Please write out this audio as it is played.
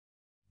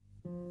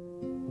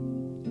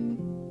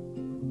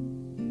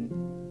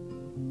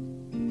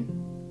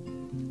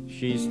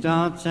She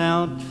starts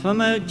out from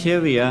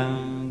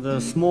Otiria, the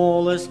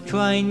smallest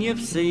train you've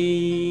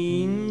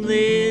seen.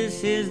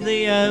 This is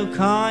the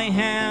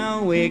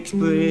Okaihau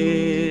Express.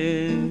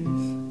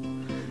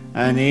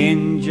 An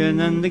engine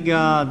and a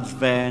guard's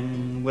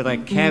van with a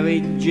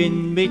carriage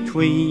in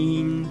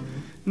between.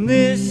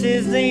 This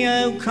is the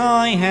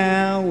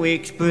Okaihau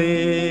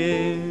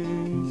Express.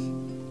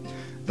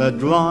 The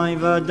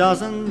driver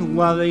doesn't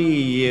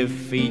worry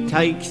if he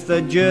takes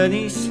the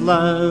journey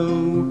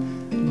slow,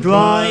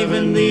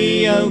 driving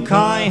the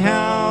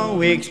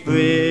Okaihau Express.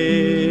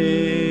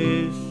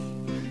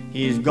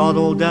 He's got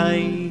all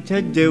day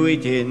to do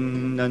it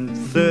in and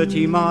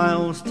 30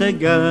 miles to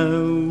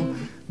go,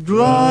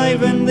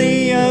 driving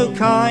the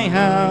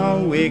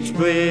Okaihau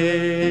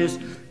Express.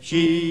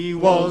 She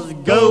was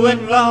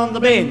going round the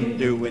bend,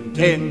 doing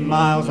 10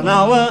 miles an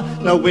hour.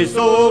 The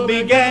whistle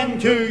began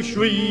to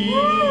shriek,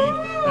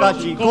 but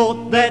she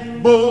caught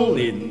that bull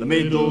in the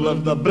middle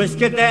of the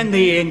brisket, and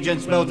the engine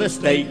smelled a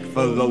steak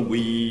for a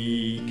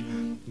week.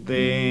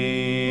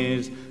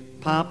 There's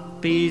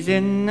puppies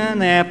in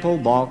an apple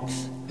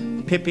box,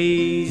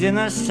 pippies in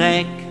a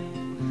sack,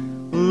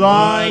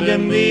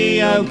 riding the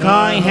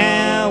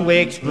Okaihau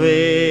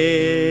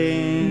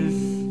Express.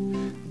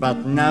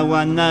 But no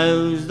one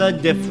knows the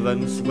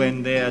difference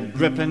when they're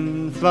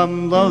dripping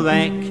from the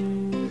rack,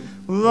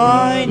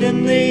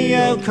 riding the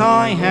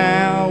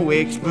Okaihau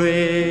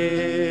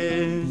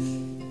Express.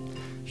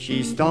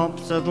 She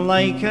stops at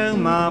Lake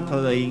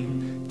Omapari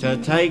to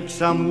take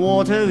some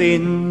water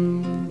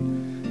in.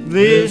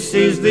 This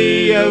is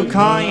the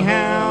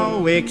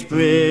Okaihau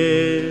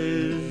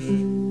Express.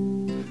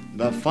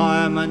 The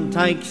fireman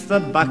takes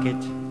the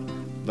bucket,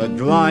 the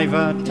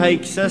driver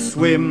takes a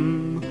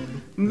swim.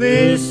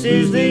 This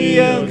is the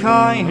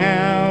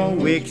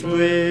Okaihau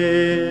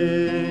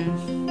Express.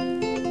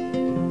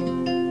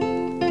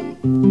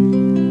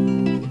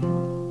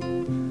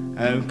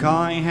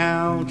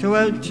 Okaihau to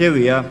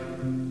Otiria,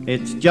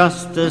 it's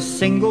just a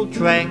single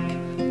track.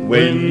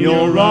 When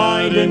you're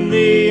riding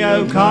the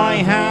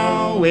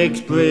Okaihau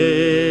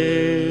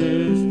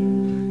Express,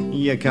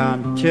 you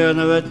can't turn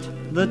her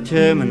at the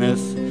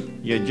terminus,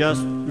 you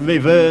just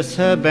reverse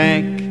her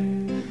back.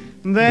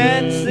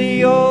 That's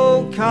the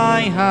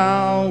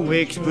Okaihau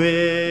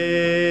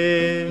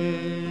Express.